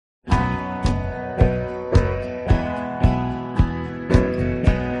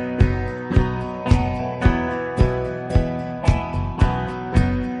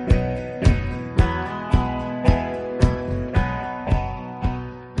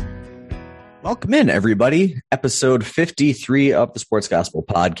Welcome in, everybody. Episode 53 of the Sports Gospel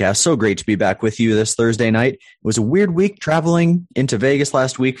Podcast. So great to be back with you this Thursday night. It was a weird week traveling into Vegas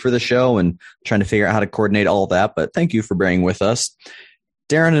last week for the show and trying to figure out how to coordinate all of that, but thank you for bearing with us.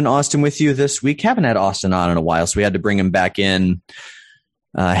 Darren and Austin with you this week. Haven't had Austin on in a while, so we had to bring him back in.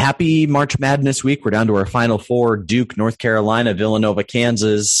 Happy March Madness week. We're down to our Final Four: Duke, North Carolina, Villanova,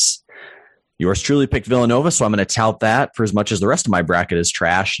 Kansas. Yours truly picked Villanova, so I'm going to tout that for as much as the rest of my bracket is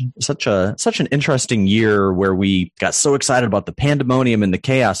trash. Such an interesting year where we got so excited about the pandemonium and the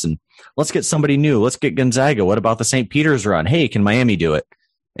chaos, and let's get somebody new. Let's get Gonzaga. What about the St. Peter's run? Hey, can Miami do it?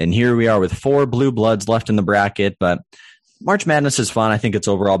 And here we are with 4 blue bloods left in the bracket, but March Madness is fun. I think it's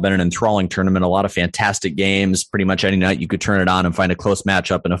overall been an enthralling tournament, a lot of fantastic games. Pretty much any night you could turn it on and find a close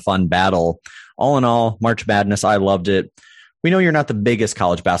matchup and a fun battle. All in all, March Madness, I loved it. We know you're not the biggest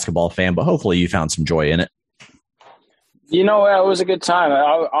college basketball fan, but hopefully you found some joy in it. You know, it was a good time.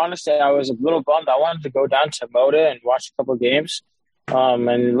 Honestly, I was a little bummed. I wanted to go down to Moda and watch a couple of games. And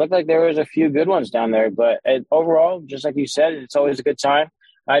it looked like there was a few good ones down there. But overall, just like you said, it's always a good time.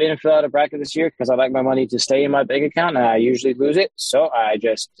 I didn't fill out a bracket this year because I like my money to stay in my bank account, and I usually lose it. So I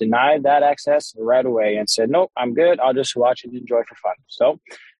just denied that access right away and said, nope, I'm good. I'll just watch and enjoy for fun. So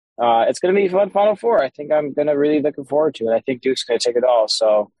it's going to be a fun Final Four. I think I'm going to really looking forward to it. I think Duke's going to take it all.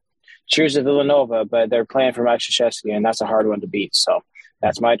 So cheers to Villanova, but they're playing for Max Krzyzewski, and that's a hard one to beat. So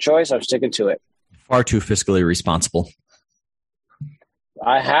that's my choice. I'm sticking to it. Far too fiscally responsible.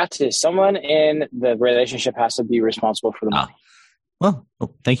 I have to. Someone in the relationship has to be responsible for the money. Well,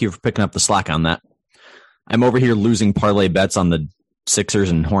 thank you for picking up the slack on that. I'm over here losing parlay bets on the Sixers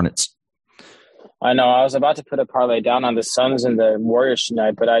and Hornets. I know. I was about to put a parlay down on the Suns and the Warriors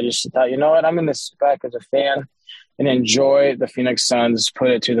tonight, but I just thought, you know what? I'm in this back as a fan and enjoy the Phoenix Suns.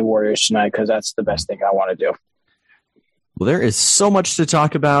 Put it to the Warriors tonight because that's the best thing I want to do. Well, there is so much to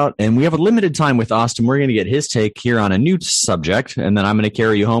talk about, and we have a limited time with Austin. We're going to get his take here on a new subject, and then I'm going to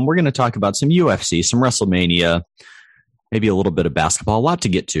carry you home. We're going to talk about some UFC, some WrestleMania, maybe a little bit of basketball, a lot to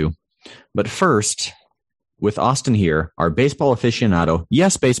get to. But first, with Austin here, our baseball aficionado,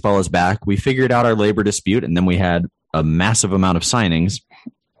 yes, baseball is back. We figured out our labor dispute, and then we had a massive amount of signings.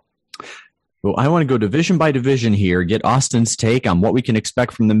 Well, I want to go division by division here, get Austin's take on what we can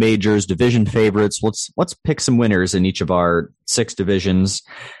expect from the majors, division favorites. Let's pick some winners in each of our 6 divisions.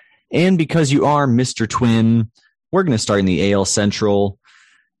 And because you are Mr. Twin, we're going to start in the AL Central.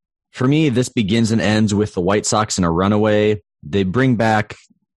 For me, this begins and ends with the White Sox in a runaway. They bring back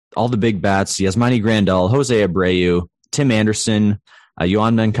all the big bats: Yasmani Grandal, Jose Abreu, Tim Anderson,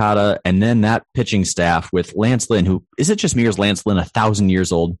 Yohan Moncada, and then that pitching staff with Lance Lynn, who, is it just me or is Lance Lynn 1,000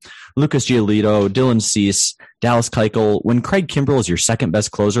 years old? Lucas Giolito, Dylan Cease, Dallas Keuchel. When Craig Kimbrell is your second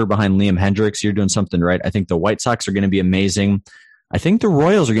best closer behind Liam Hendricks, you're doing something right. I think the White Sox are going to be amazing. I think the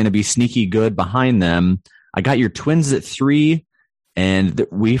Royals are going to be sneaky good behind them. I got your Twins at 3. And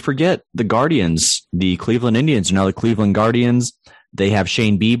we forget the Guardians. The Cleveland Indians are now the Cleveland Guardians. They have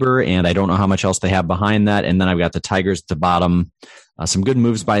Shane Bieber, and I don't know how much else they have behind that. And then I've got the Tigers at the bottom. Some good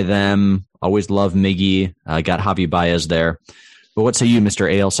moves by them. Always love Miggy. I got Javi Baez there. But what say you,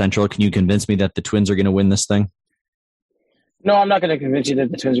 Mr. AL Central? Can you convince me that the Twins are going to win this thing? No, I'm not going to convince you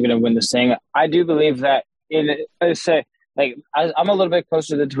that the Twins are going to win this thing. I do believe that I'm a little bit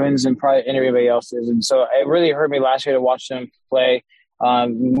closer to the Twins than probably anybody else is. And so it really hurt me last year to watch them play,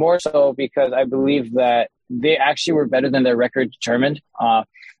 more so because I believe that they actually were better than their record determined.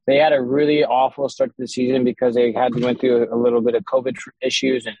 They had a really awful start to the season because they had to went through a little bit of COVID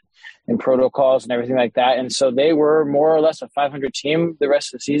issues and protocols and everything like that. And so they were more or less a 500 team the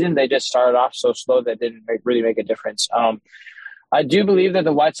rest of the season. They just started off so slow that didn't really make a difference. I do believe that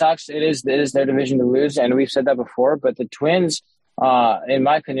the White Sox, it is their division to lose, and we've said that before. But the Twins, in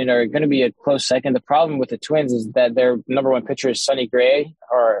my opinion, are going to be a close second. The problem with the Twins is that their number one pitcher is Sonny Gray,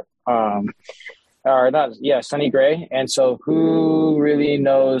 Sonny Gray. And so who really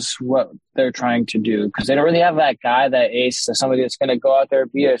knows what they're trying to do? Because they don't really have that guy, that ace, somebody that's going to go out there,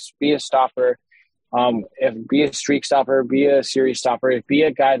 be a stopper, be a streak stopper, be a series stopper, be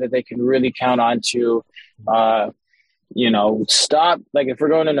a guy that they can really count on to stop, like if we're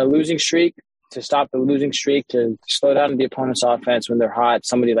going in a losing streak, to stop the losing streak, to slow down the opponent's offense when they're hot,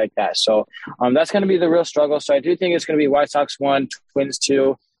 somebody like that. So that's going to be the real struggle. So I do think it's going to be White Sox 1, Twins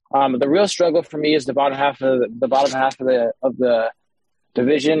 2. The real struggle for me is the bottom half of the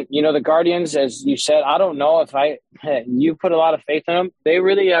division. You know, the Guardians, as you said, I don't know if you put a lot of faith in them. They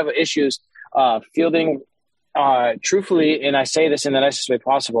really have issues fielding truthfully, and I say this in the nicest way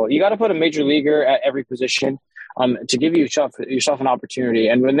possible. You got to put a major leaguer at every position to give yourself an opportunity.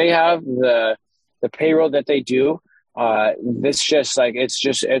 And when they have the payroll that they do, This just like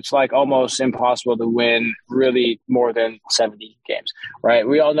it's like almost impossible to win really more than 70 games, right?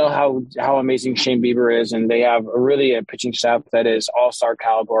 We all know how amazing Shane Bieber is, and they have a pitching staff that is all-star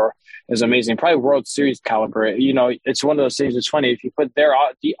caliber, is amazing, probably World Series caliber. You know, it's one of those things. It's funny if you put their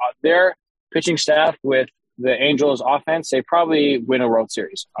pitching staff with the Angels' offense, they probably win a World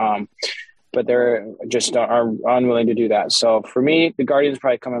Series. But they're just are unwilling to do that. So for me, the Guardians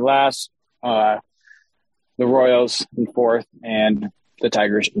probably come in last. The Royals in fourth, and the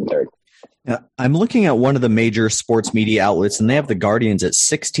Tigers in third. I'm looking at one of the major sports media outlets, and they have the Guardians at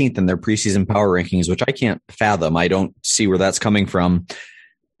 16th in their preseason power rankings, which I can't fathom. I don't see where that's coming from.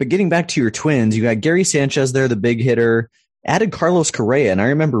 But getting back to your Twins, you got Gary Sanchez there, the big hitter, added Carlos Correa, and I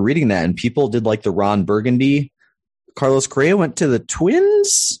remember reading that, and people did like the Ron Burgundy. Carlos Correa went to the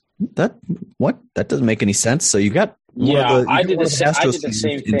Twins? That doesn't make any sense. So you got I did the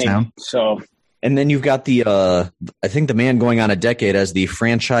same thing. Town. So. And then you've got I think the man going on a decade as the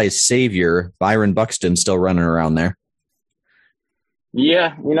franchise savior, Byron Buxton, still running around there.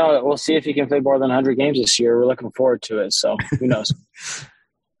 Yeah, we'll see if he can play more than 100 games this year. We're looking forward to it, so who knows?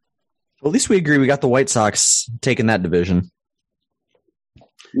 Well, at least we agree we got the White Sox taking that division.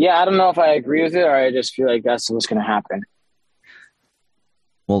 Yeah, I don't know if I agree with it, or I just feel like that's what's going to happen.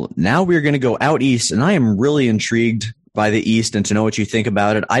 Well, now we're going to go out east, and I am really intrigued by the East and to know what you think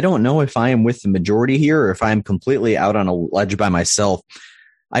about it. I don't know if I am with the majority here or if I'm completely out on a ledge by myself.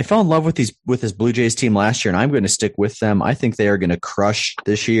 I fell in love with this Blue Jays team last year, and I'm going to stick with them. I think they are going to crush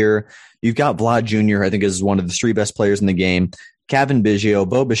this year. You've got Vlad Jr., I think is one of the three best players in the game. Kevin Biggio,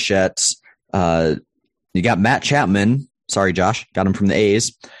 Bo Bichette. You got Matt Chapman. Sorry, Josh. Got him from the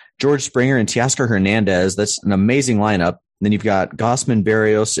A's. George Springer and Teoscar Hernandez. That's an amazing lineup. Then you've got Gausman,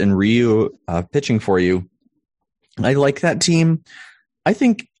 Berrios, and Ryu pitching for you. I like that team. I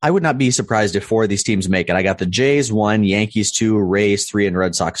think I would not be surprised if four of these teams make it. I got the Jays 1, Yankees 2, Rays 3, and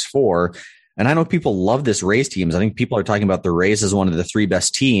Red Sox 4. And I know people love this Rays teams. I think people are talking about the Rays as one of the three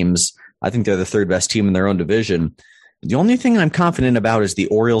best teams. I think they're the third best team in their own division. The only thing I'm confident about is the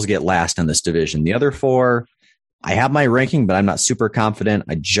Orioles get last in this division. The other four, I have my ranking, but I'm not super confident.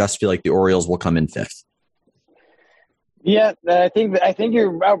 I just feel like the Orioles will come in fifth. Yeah, I think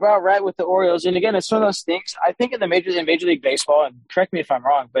you're about right with the Orioles. And again, it's one of those things. I think in Major League Baseball, and correct me if I'm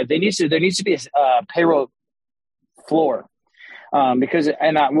wrong, but there needs to be a payroll floor because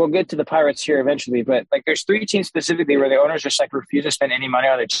we'll get to the Pirates here eventually. But like, there's three teams specifically where the owners just like refuse to spend any money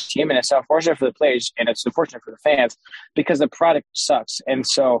on their team, and it's unfortunate for the players and it's unfortunate for the fans because the product sucks. And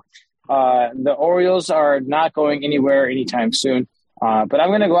so the Orioles are not going anywhere anytime soon. But I'm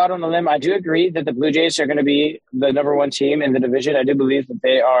going to go out on a limb. I do agree that the Blue Jays are going to be the number one team in the division. I do believe that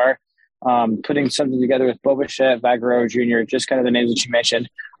they are putting something together with Bo Bichette, Vaguero Jr., just kind of the names that you mentioned.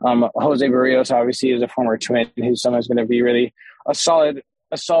 Jose Barrios obviously is a former Twin who's someone's going to be really a solid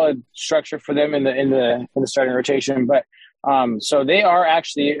structure for them in the starting rotation. But so they are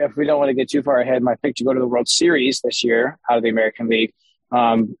actually, if we don't want to get too far ahead, my pick to go to the World Series this year out of the American League.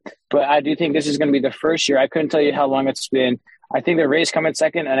 But I do think this is going to be the first year. I couldn't tell you how long it's been. I think the Rays come in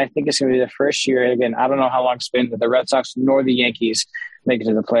second, and I think it's going to be the first year. Again, I don't know how long it's been that the Red Sox nor the Yankees make it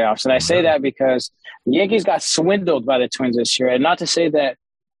to the playoffs. And I say that because the Yankees got swindled by the Twins this year. And not to say that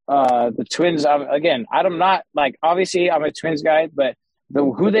the Twins, I'm not like, obviously I'm a Twins guy, but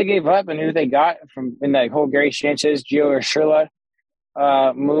who they gave up and who they got from in that whole Gary Sanchez, Gio Urshela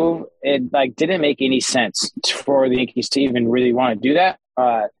move, it like didn't make any sense for the Yankees to even really want to do that.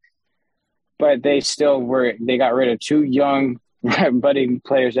 But they got rid of two young budding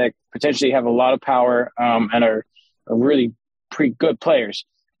players that potentially have a lot of power and are really pretty good players.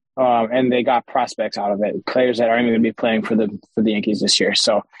 And they got prospects out of it, players that aren't even going to be playing for the Yankees this year.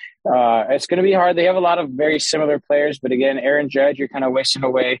 So it's going to be hard. They have a lot of very similar players, but again, Aaron Judge, you're kind of wasting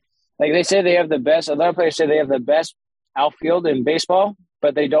away. Like they say they have the best, a lot of players say they have the best outfield in baseball,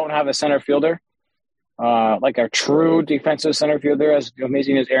 but they don't have a center fielder. Like a true defensive center fielder, as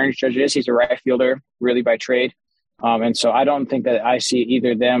amazing as Aaron Judge is, he's a right fielder, really by trade. And so I don't think that I see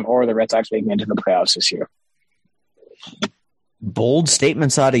either them or the Red Sox making it into the playoffs this year. Bold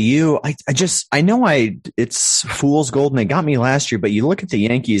statements out of you. I know it's fool's gold and they got me last year, but you look at the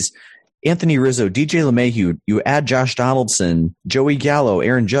Yankees, Anthony Rizzo, DJ LeMahieu, you add Josh Donaldson, Joey Gallo,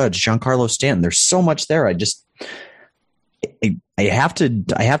 Aaron Judge, Giancarlo Stanton. There's so much there. I have to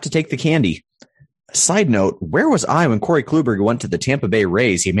take the candy. Side note, where was I when Corey Kluber went to the Tampa Bay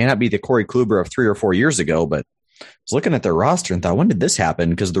Rays? He may not be the Corey Kluber of 3 or 4 years ago, but I was looking at their roster and thought, when did this happen?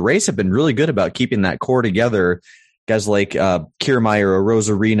 Because the Rays have been really good about keeping that core together. Guys like Kiermaier,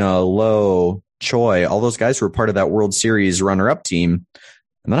 Rosarina, Lowe, Choi, all those guys who were part of that World Series runner-up team.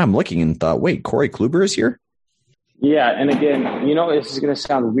 And then I'm looking and thought, wait, Corey Kluber is here? Yeah, and again, this is going to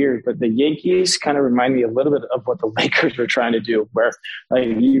sound weird, but the Yankees kind of remind me a little bit of what the Lakers were trying to do, where like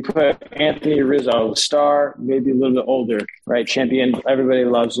you put Anthony Rizzo, star, maybe a little bit older, right? Champion, everybody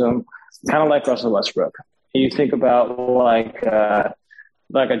loves him, kind of like Russell Westbrook. And you think about like a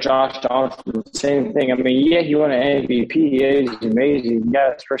Josh Johnson, same thing. I mean, yeah, he won an MVP. Yeah, he's amazing.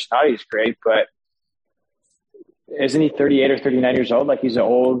 Yeah, his personality is great, but isn't he 38 or 39 years old? Like he's an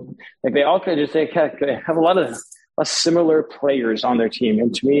old. Like they all could just they have a lot of similar players on their team,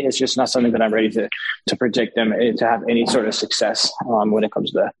 and to me, it's just not something that I'm ready to predict them to have any sort of success when it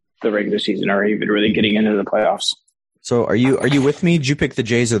comes to the regular season or even really getting into the playoffs. So, are you with me? Did you pick the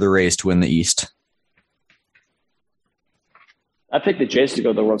Jays or the Rays to win the East? I picked the Jays to go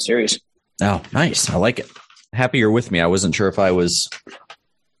to the World Series. Oh, nice. I like it. Happy you're with me. I wasn't sure if I was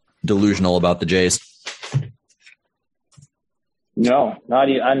delusional about the Jays. No, not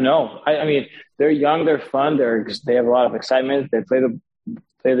even. I know. I mean, they're young. They're fun. They have a lot of excitement. They play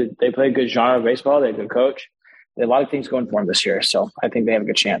a good genre of baseball. They have a good coach. They have a lot of things going for them this year. So I think they have a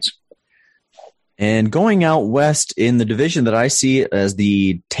good chance. And going out west in the division that I see as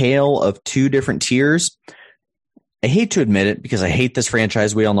the tale of two different tiers, I hate to admit it because I hate this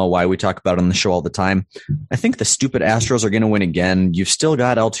franchise. We all know why. We talk about it on the show all the time. I think the stupid Astros are going to win again. You've still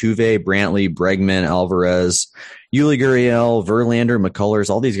got Altuve, Brantley, Bregman, Alvarez, Yuli Gurriel, Verlander,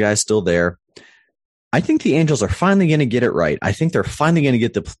 McCullers, all these guys still there. I think the Angels are finally going to get it right. I think they're finally going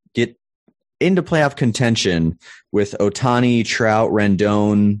to get into playoff contention with Ohtani, Trout,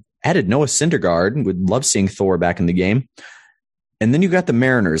 Rendon, added Noah Syndergaard. Would love seeing Thor back in the game. And then you got the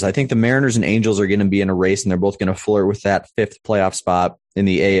Mariners. I think the Mariners and Angels are going to be in a race, and they're both going to flirt with that fifth playoff spot in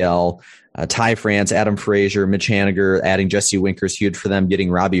the AL. Ty France, Adam Frazier, Mitch Haniger, adding Jesse Winker's huge for them,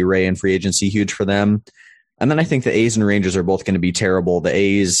 getting Robbie Ray in free agency, huge for them. And then I think the A's and Rangers are both going to be terrible. The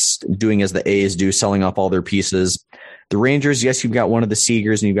A's doing as the A's do, selling off all their pieces. The Rangers, yes, you've got one of the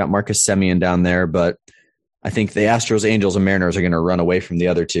Seagers, and you've got Marcus Semien down there, but I think the Astros, Angels, and Mariners are going to run away from the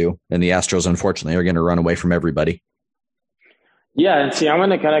other two. And the Astros, unfortunately, are going to run away from everybody. Yeah, and see, I'm going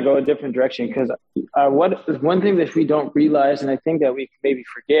to kind of go a different direction because one thing that we don't realize, and I think that we maybe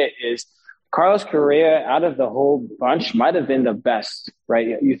forget, is Carlos Correa, out of the whole bunch, might have been the best,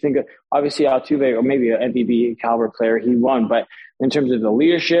 right? You think of, obviously Altuve, or maybe an MVP caliber player, he won, but in terms of the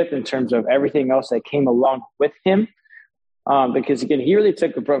leadership, in terms of everything else that came along with him, because again, he really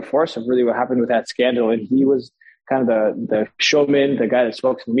took the brunt force of really what happened with that scandal, and he was kind of the showman, the guy that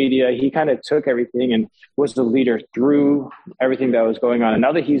spoke to the media. He kind of took everything and was the leader through everything that was going on. And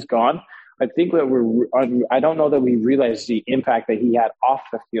now that he's gone, I think that I don't know that we realize the impact that he had off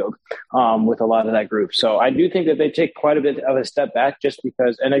the field with a lot of that group. So I do think that they take quite a bit of a step back just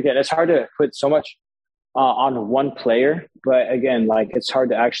because, and again, it's hard to put so much on one player, but again, like it's hard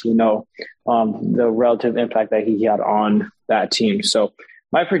to actually know the relative impact that he had on that team. So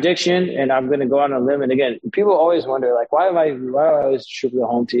my prediction, and I'm going to go on a limb, and again, people always wonder, like, why do I always shoot for the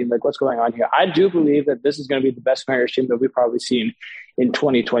home team? Like, what's going on here? I do believe that this is going to be the best Mariners team that we've probably seen in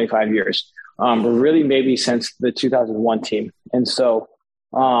 20, 25 years, really maybe since the 2001 team. And so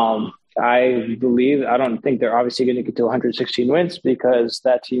I don't think they're obviously going to get to 116 wins because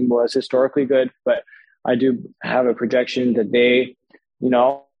that team was historically good, but I do have a projection that they,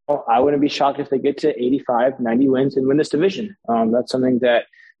 I wouldn't be shocked if they get to 85, 90 wins and win this division. That's something that,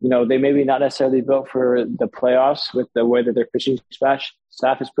 they maybe not necessarily built for the playoffs with the way that their pitching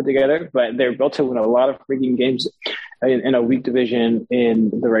staff is put together, but they're built to win a lot of freaking games in a weak division in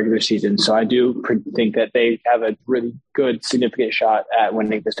the regular season. So I do think that they have a really good, significant shot at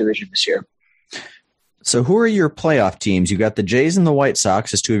winning this division this year. So who are your playoff teams? You got the Jays and the White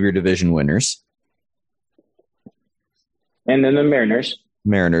Sox as two of your division winners. And then the Mariners.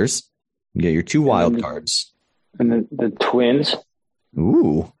 You get your two wild cards. And then the Twins.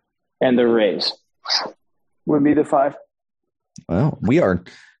 Ooh. And the Rays would be the five. Well, I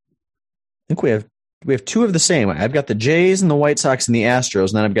think we have two of the same. I've got the Jays and the White Sox and the Astros,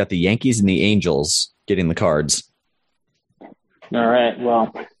 and then I've got the Yankees and the Angels getting the cards. All right.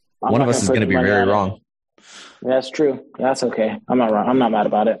 Well, one of us is going to be very wrong. That's true. That's okay. I'm not wrong. I'm not mad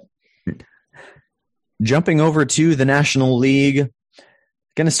about it. Jumping over to the National League,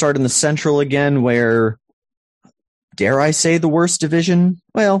 going to start in the Central again, where, dare I say, the worst division?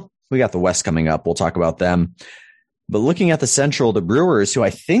 Well, we got the West coming up. We'll talk about them. But looking at the Central, the Brewers, who I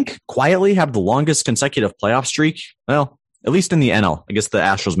think quietly have the longest consecutive playoff streak, well, at least in the NL. I guess the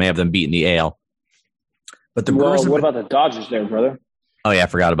Astros may have them beaten the AL. But the Brewers. What about the Dodgers there, brother? Oh, yeah, I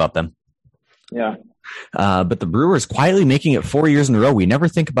forgot about them. Yeah. But the Brewers quietly making it 4 years in a row. We never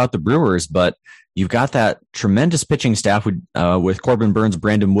think about the Brewers, but you've got that tremendous pitching staff with Corbin Burns,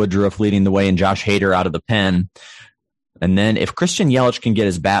 Brandon Woodruff leading the way, and Josh Hader out of the pen. And then if Christian Yelich can get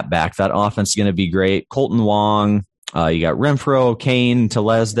his bat back, that offense is going to be great. Colton Wong, you got Renfroe, Kane,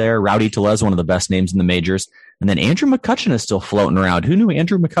 Tellez there. Rowdy Tellez, one of the best names in the majors. And then Andrew McCutchen is still floating around. Who knew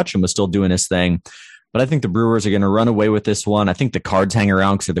Andrew McCutchen was still doing his thing? But I think the Brewers are going to run away with this one. I think the Cards hang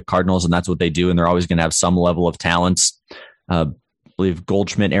around because they're the Cardinals, and that's what they do, and they're always going to have some level of talents. I believe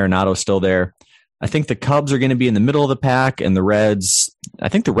Goldschmidt, Arenado still there. I think the Cubs are going to be in the middle of the pack, and the Reds, I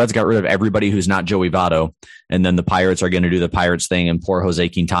think the Reds got rid of everybody who's not Joey Votto, and then the Pirates are going to do the Pirates thing, and poor Jose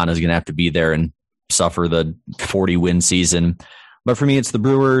Quintana is going to have to be there and suffer the 40-win season. But for me, it's the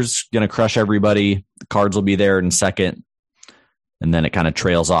Brewers going to crush everybody. The Cards will be there in second, and then it kind of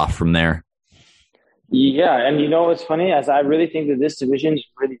trails off from there. Yeah, and you know what's funny? As I really think that this division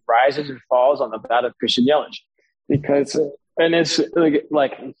really rises and falls on the bat of Christian Yelich, because and it's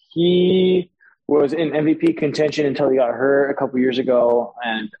like he was in MVP contention until he got hurt a couple years ago,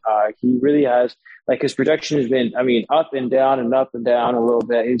 and he really has, like, his production has been, I mean, up and down a little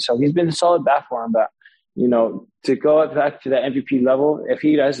bit. And so he's been a solid bat for him, but you know, to go back to that MVP level, if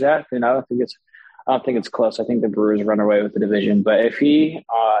he does that, then I don't think it's close. I think the Brewers run away with the division. But if he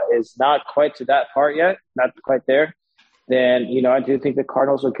is not quite to that part yet, not quite there, then, you know, I do think the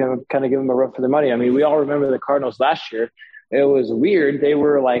Cardinals will kind of give him a run for the money. I mean, we all remember the Cardinals last year. It was weird. They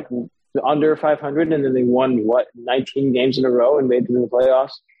were like under 500, and then they won, 19 games in a row and made it to the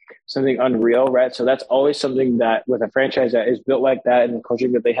playoffs. Something unreal, right? So that's always something that with a franchise that is built like that and the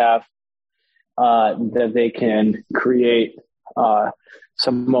coaching that they have, that they can create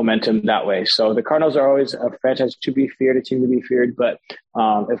some momentum that way. So the Cardinals are always a franchise to be feared, a team to be feared. But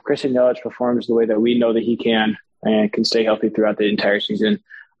if Christian Yelich performs the way that we know that he can and can stay healthy throughout the entire season,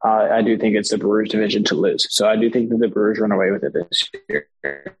 I do think it's the Brewers division to lose. So I do think that the Brewers run away with it this year.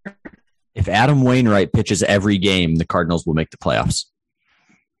 If Adam Wainwright pitches every game, the Cardinals will make the playoffs.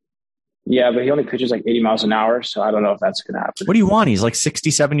 Yeah, but he only pitches like 80 miles an hour, so I don't know if that's going to happen. What do you want? He's like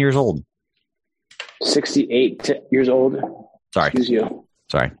 67 years old. 68 years old. Sorry. Excuse you.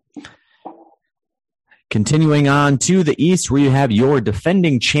 Sorry. Continuing on to the East, where you have your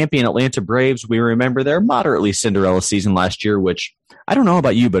defending champion Atlanta Braves. We remember their moderately Cinderella season last year, which I don't know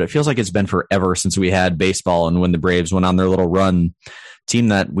about you, but it feels like it's been forever since we had baseball and when the Braves went on their little run. Team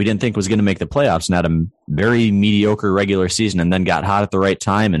that we didn't think was going to make the playoffs and had a very mediocre regular season and then got hot at the right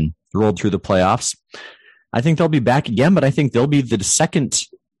time and rolled through the playoffs. I think they'll be back again, but I think they'll be the second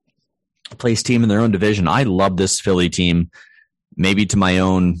place team in their own division. I love this Philly team, maybe to my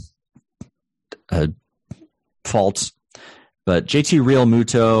own faults, but JT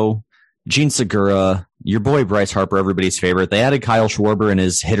Realmuto, Gene Segura, your boy Bryce Harper, everybody's favorite. They added Kyle Schwarber and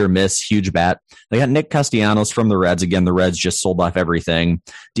his hit or miss huge bat. They got Nick Castellanos from the Reds. Again, the Reds just sold off everything.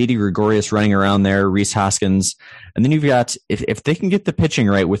 Didi Gregorius running around there, Rhys Hoskins. And then you've got, if they can get the pitching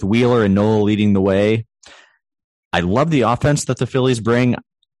right with Wheeler and Nola leading the way, I love the offense that the Phillies bring.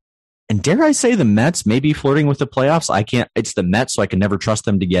 And dare I say the Mets may be flirting with the playoffs. It's the Mets, so I can never trust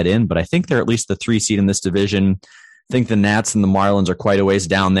them to get in, but I think they're at least the 3 seed in this division. I think the Nats and the Marlins are quite a ways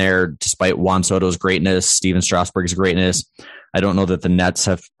down there, despite Juan Soto's greatness, Steven Strasburg's greatness. I don't know that the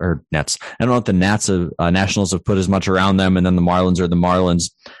Nationals have put as much around them, and then the Marlins are the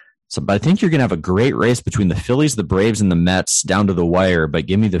Marlins. So, but I think you're going to have a great race between the Phillies, the Braves, and the Mets down to the wire. But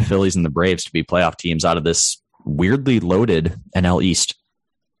give me the Phillies and the Braves to be playoff teams out of this weirdly loaded NL East.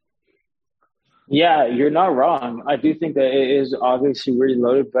 Yeah, you're not wrong. I do think that it is obviously really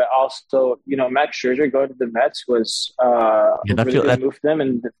loaded, but also, you know, Max Scherzer going to the Mets was really move for them,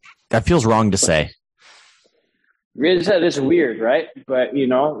 and that feels wrong to say. It's weird, right? But you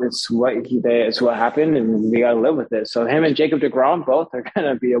know, it's what happened, and we got to live with it. So him and Jacob deGrom both are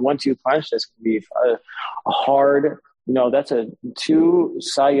going to be a 1-2 punch. That's going to be a hard. You know, that's 2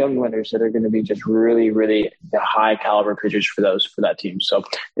 Cy Young winners that are going to be just really, really the high caliber pitchers for that team. So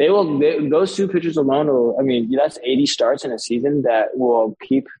those 2 pitchers alone will, I mean, that's 80 starts in a season that will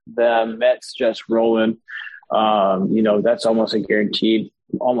keep the Mets just rolling. You know, that's almost a guaranteed,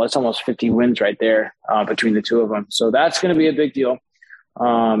 almost 50 wins right there between the 2 of them. So that's going to be a big deal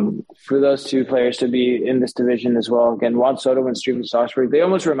for those 2 players to be in this division as well. Again, Juan Soto and Steven Strasburg, they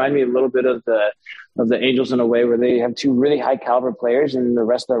almost remind me a little bit of the Angels in a way, where they have 2 really high caliber players, and the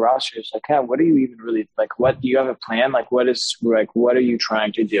rest of the roster is like, what are you even really like? What do you have a plan? Like, what are you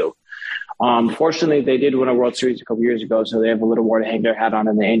trying to do? Fortunately, they did win a World Series a couple years ago, so they have a little more to hang their hat on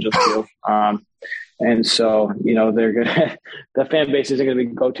than the Angels do. And so, you know, the fan base isn't going to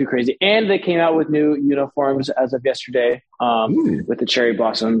go too crazy. And they came out with new uniforms as of yesterday with the cherry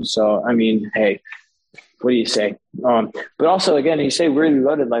blossom. So, I mean, hey, what do you say? But also, again, you say really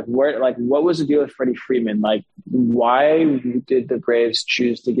loaded. What was the deal with Freddie Freeman? Like, why did the Braves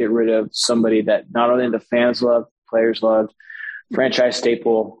choose to get rid of somebody that not only the fans love, players loved, franchise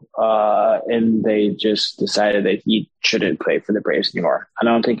staple, and they just decided that he shouldn't play for the Braves anymore. I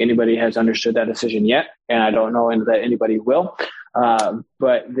don't think anybody has understood that decision yet, and I don't know that anybody will.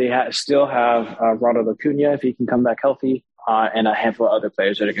 But they still have Ronald Acuna if he can come back healthy, and a handful of other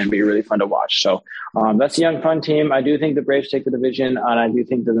players that are going to be really fun to watch. So that's a young, fun team. I do think the Braves take the division, and I do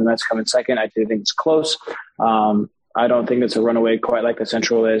think that the Mets come in second. I do think it's close. I don't think it's a runaway quite like the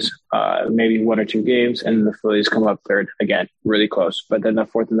Central is, maybe 1 or 2 games, and the Phillies come up third again, really close. But then the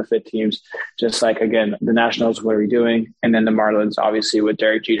fourth and the fifth teams, just like, again, the Nationals, what are we doing? And then the Marlins, obviously, with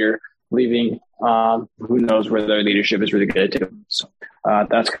Derek Jeter leaving, who knows where their leadership is really good to. So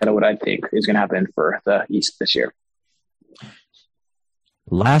that's kind of what I think is going to happen for the East this year.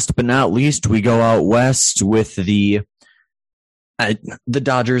 Last but not least, we go out west with the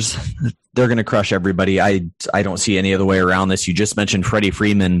Dodgers. They're going to crush everybody. I don't see any other way around this. You just mentioned Freddie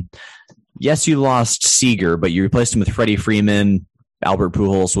Freeman. Yes, you lost Seager, but you replaced him with Freddie Freeman. Albert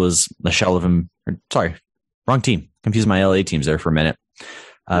Pujols was a shell of him. Sorry, wrong team. Confused my LA teams there for a minute.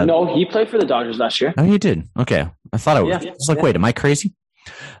 No, he played for the Dodgers last year. Oh, you did? Okay. I thought I was. It's like, wait, am I crazy?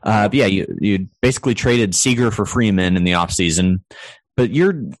 But yeah, you basically traded Seager for Freeman in the offseason. But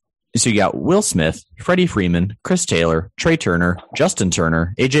so you got Will Smith, Freddie Freeman, Chris Taylor, Trey Turner, Justin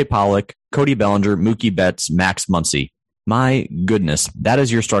Turner, AJ Pollock, Cody Bellinger, Mookie Betts, Max Muncy. My goodness, that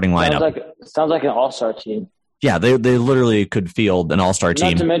is your starting lineup. Sounds like an all-star team. Yeah, they literally could field an all-star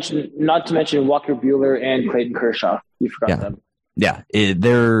team. Not to mention Walker Buehler and Clayton Kershaw. You forgot them. Yeah,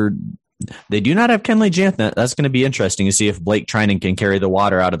 they do not have Kenley Jansen. That's going to be interesting to see if Blake Trinan can carry the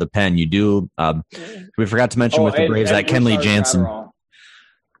water out of the pen. You do. We forgot to mention with the Braves that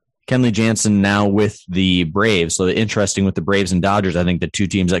Kenley Jansen now with the Braves. So interesting with the Braves and Dodgers. I think the two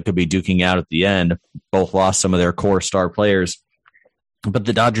teams that could be duking out at the end both lost some of their core star players. But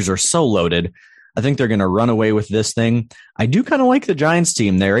the Dodgers are so loaded. I think they're going to run away with this thing. I do kind of like the Giants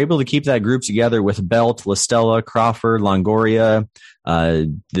team. They're able to keep that group together with Belt, La Stella, Crawford, Longoria,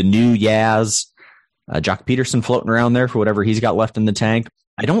 the new Yaz, Jock Peterson floating around there for whatever he's got left in the tank.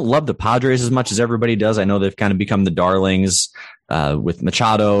 I don't love the Padres as much as everybody does. I know they've kind of become the darlings with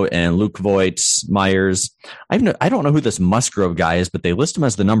Machado and Luke Voigt, Myers. I don't know who this Musgrove guy is, but they list him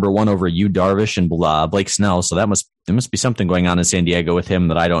as the number 1 over Yu Darvish and Blake Snell. So there must be something going on in San Diego with him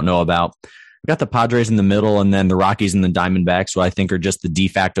that I don't know about. We've got the Padres in the middle and then the Rockies and the Diamondbacks, who I think are just the de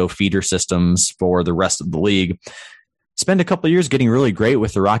facto feeder systems for the rest of the league. Spend a couple of years getting really great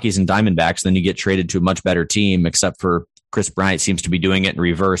with the Rockies and Diamondbacks, then you get traded to a much better team, except for Chris Bryant seems to be doing it in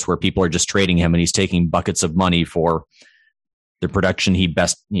reverse, where people are just trading him and he's taking buckets of money for the production. His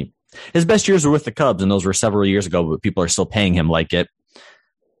best years were with the Cubs, and those were several years ago, but people are still paying him like it.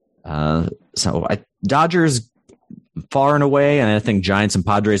 Dodgers far and away, and I think Giants and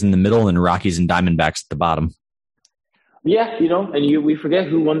Padres in the middle, and Rockies and Diamondbacks at the bottom. Yeah, and we forget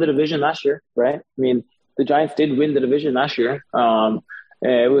who won the division last year, right? I mean, the Giants did win the division last year.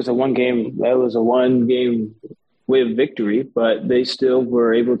 It was a one game with victory, but they still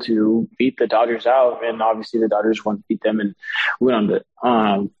were able to beat the Dodgers out, and obviously the Dodgers won to beat them and win on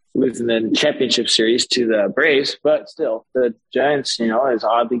the losing the championship series to the Braves. But still, the Giants, as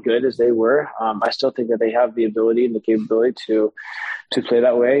oddly good as they were, I still think that they have the ability and the capability to play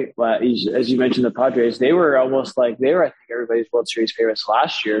that way. But as you mentioned, the Padres, they were almost like I think, everybody's World Series favorites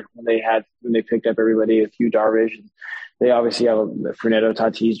last year when they picked up everybody with Hugh Darvish. And they obviously have Fernando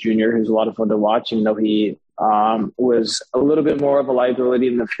Tatis Jr., who's a lot of fun to watch. He was a little bit more of a liability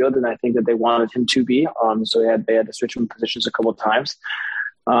in the field than I think that they wanted him to be. So they had to switch him positions a couple of times.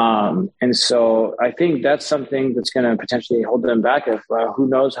 And so I think that's something that's going to potentially hold them back. If who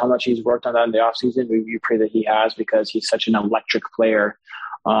knows how much he's worked on that in the offseason. We pray that he has, because he's such an electric player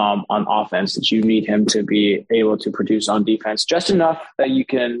on offense that you need him to be able to produce on defense just enough that you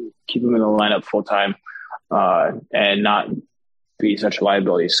can keep him in the lineup full time and not be such a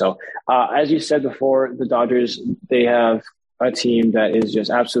liability. So as you said before, the Dodgers, they have a team that is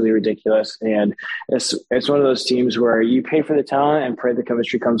just absolutely ridiculous. And it's one of those teams where you pay for the talent and pray the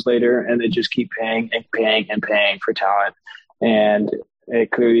chemistry comes later, and they just keep paying and paying and paying for talent. And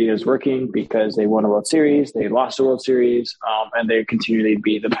it clearly is working because they won a World Series, they lost a World Series, and they continually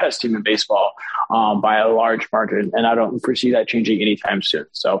be the best team in baseball by a large margin. And I don't foresee that changing anytime soon.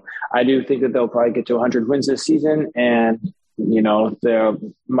 So I do think that they'll probably get to 100 wins this season, and there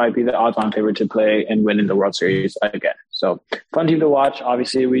might be the odds-on favorite to play and win in the World Series again. So fun team to watch.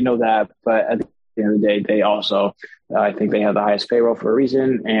 Obviously, we know that, but at the end of the day, they also, I think they have the highest payroll for a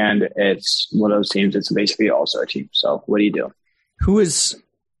reason, and it's one of those teams. It's basically also a team. So what do you do? Who is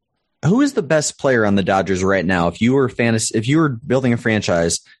the best player on the Dodgers right now? If you were building a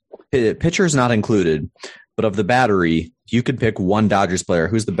franchise, pitchers not included, But of the battery, if you could pick one Dodgers player,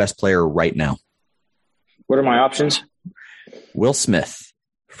 who's the best player right now? What are my options? Will Smith,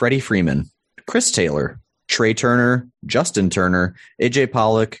 Freddie Freeman, Chris Taylor, Trey Turner, Justin Turner, AJ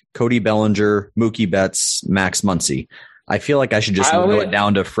Pollock, Cody Bellinger, Mookie Betts, Max Muncy. I feel like I should just narrow it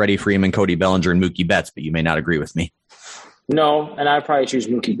down to Freddie Freeman, Cody Bellinger, and Mookie Betts, but you may not agree with me. No, and I'd probably choose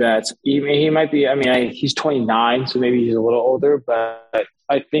Mookie Betts. He might be, he's 29, so maybe he's a little older, but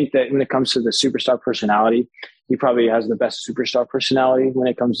I think that when it comes to the superstar personality, he probably has the best superstar personality when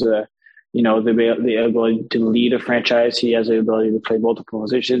it comes to, the ability to lead a franchise. He has the ability to play multiple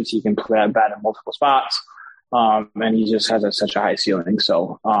positions. He can play at bat in multiple spots. And he just has such a high ceiling.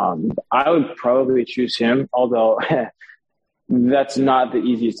 So I would probably choose him, although that's not the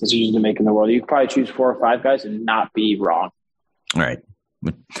easiest decision to make in the world. You could probably choose 4 or 5 guys and not be wrong. All right.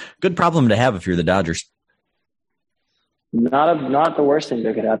 Good problem to have if you're the Dodgers. Not the worst thing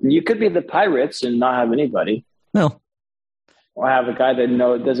that could happen. You could be the Pirates and not have anybody. No. Or have a guy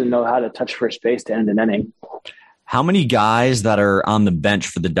that doesn't know how to touch first base to end an inning. How many guys that are on the bench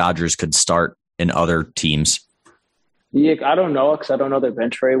for the Dodgers could start in other teams? Yeah, I don't know because I don't know their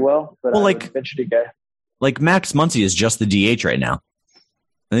bench very well. But I would venture to guess. Like Max Muncy is just the DH right now.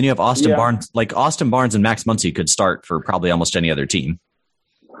 And then you have Austin Barnes. Like Austin Barnes and Max Muncy could start for probably almost any other team.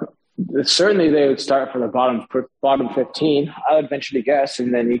 Certainly they would start for the bottom 15. I would venture to guess.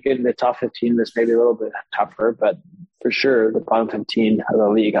 And then you get in the top 15, that's maybe a little bit tougher. But for sure, the bottom 15 of the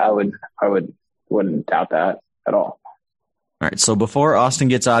league, I wouldn't doubt that at all. All right. So before Austin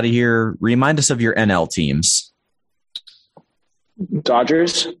gets out of here, remind us of your NL teams.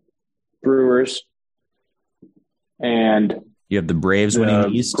 Dodgers, Brewers, and you have the Braves winning the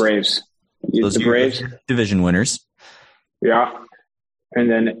East. Braves. Those the Braves division winners. Yeah. And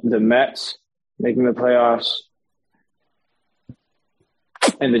then the Mets making the playoffs.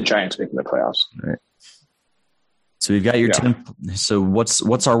 And the Giants making the playoffs. All right. So we've got your 10. So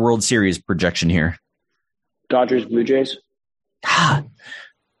what's our World Series projection here? Dodgers, Blue Jays.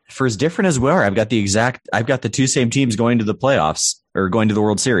 For as different as we are, I've got the 2 same teams going to the playoffs or going to the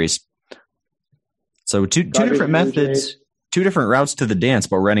World Series. So two different methods, 2 different routes to the dance,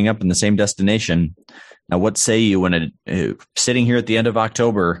 but we're ending up in the same destination. Now, what say you when sitting here at the end of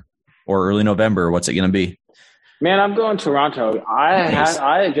October or early November? What's it going to be? Man, I'm going Toronto.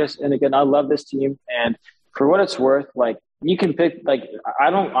 And again, I love this team, and for what it's worth, like you can pick. Like I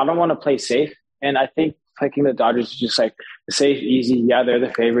don't want to play safe, and I think picking the Dodgers is just like safe, easy. Yeah, they're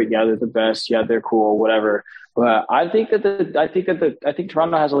the favorite. Yeah, they're the best. Yeah, they're cool. Whatever. But I think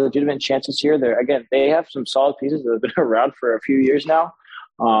Toronto has a legitimate chance this year. They have some solid pieces that have been around for a few years now,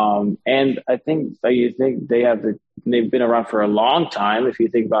 and I think they've been around for a long time. If you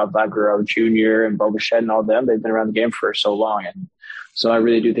think about Vlad Guerrero Jr. and Bo Bichette and all them, they've been around the game for so long, and so I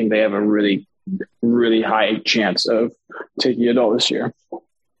really do think they have a really, really high chance of taking it all this year.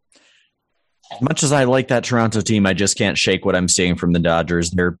 As much as I like that Toronto team, I just can't shake what I'm seeing from the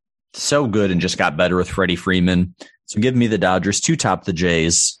Dodgers. They're so good and just got better with Freddie Freeman. So give me the Dodgers to top the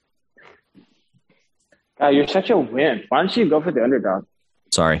Jays. You're such a wimp. Why don't you go for the underdog?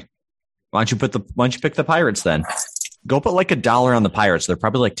 Sorry. Why don't you pick the Pirates then? Go put like $1 on the Pirates. They're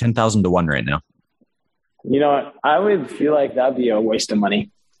probably like 10,000 to 1 right now. You know what? I would feel like that'd be a waste of money.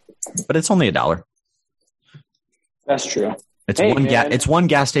 But it's only $1. That's true. It's one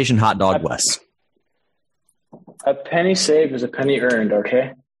gas station hot dog less. A penny saved is a penny earned,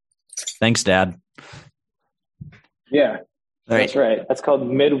 okay? Thanks, Dad. Yeah, that's right. That's called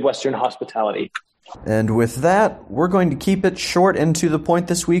Midwestern hospitality. And with that, we're going to keep it short and to the point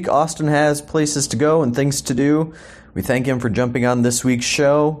this week. Austin has places to go and things to do. We thank him for jumping on this week's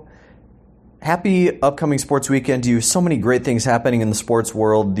show. Happy upcoming sports weekend to you. So many great things happening in the sports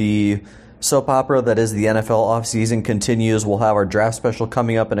world. The soap opera that is the NFL offseason continues. We'll have our draft special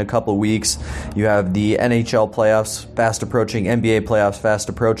coming up in a couple of weeks. You have the NHL playoffs fast approaching, NBA playoffs fast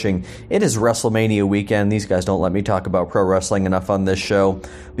approaching. It is WrestleMania weekend. These guys don't let me talk about pro wrestling enough on this show.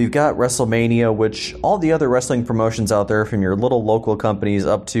 We've got WrestleMania, which all the other wrestling promotions out there, from your little local companies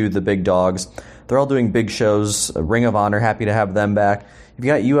up to the big dogs, they're all doing big shows. Ring of Honor, happy to have them back. You've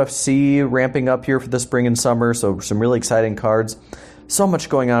got UFC ramping up here for the spring and summer, so some really exciting cards. So much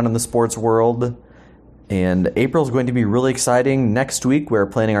going on in the sports world, and April is going to be really exciting. Next week, we're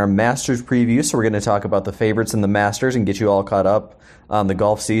planning our Masters preview, so we're going to talk about the favorites in the Masters and get you all caught up on the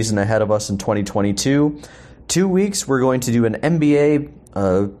golf season ahead of us in 2022. 2 weeks, we're going to do an NBA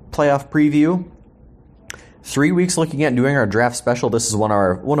playoff preview. 3 weeks looking at doing our draft special. This is one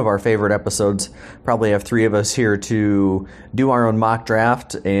of our favorite episodes. Probably have 3 of us here to do our own mock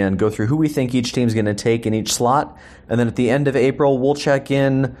draft and go through who we think each team's going to take in each slot. And then at the end of April, we'll check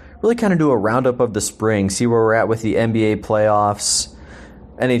in, really kind of do a roundup of the spring, see where we're at with the NBA playoffs,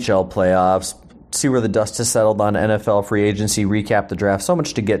 NHL playoffs, see where the dust has settled on NFL free agency, recap the draft. So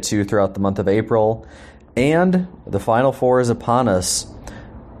much to get to throughout the month of April. And the Final Four is upon us.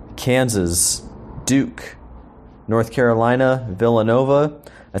 Kansas, Duke, North Carolina, Villanova.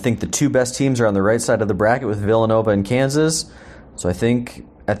 I think the 2 best teams are on the right side of the bracket with Villanova and Kansas. So I think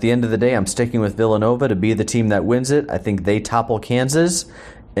at the end of the day, I'm sticking with Villanova to be the team that wins it. I think they topple Kansas.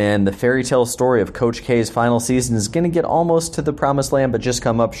 And the fairy tale story of Coach K's final season is going to get almost to the promised land, but just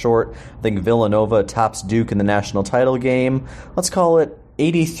come up short. I think Villanova tops Duke in the national title game. Let's call it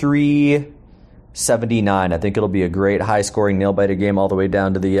 83-79. I think it'll be a great high-scoring nail-biter game all the way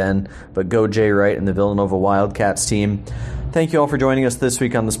down to the end. But go Jay Wright and the Villanova Wildcats team. Thank you all for joining us this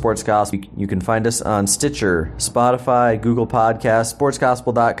week on the Sports Gospel. You can find us on Stitcher, Spotify, Google Podcasts,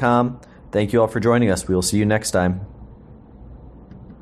 sportsgospel.com. Thank you all for joining us. We will see you next time.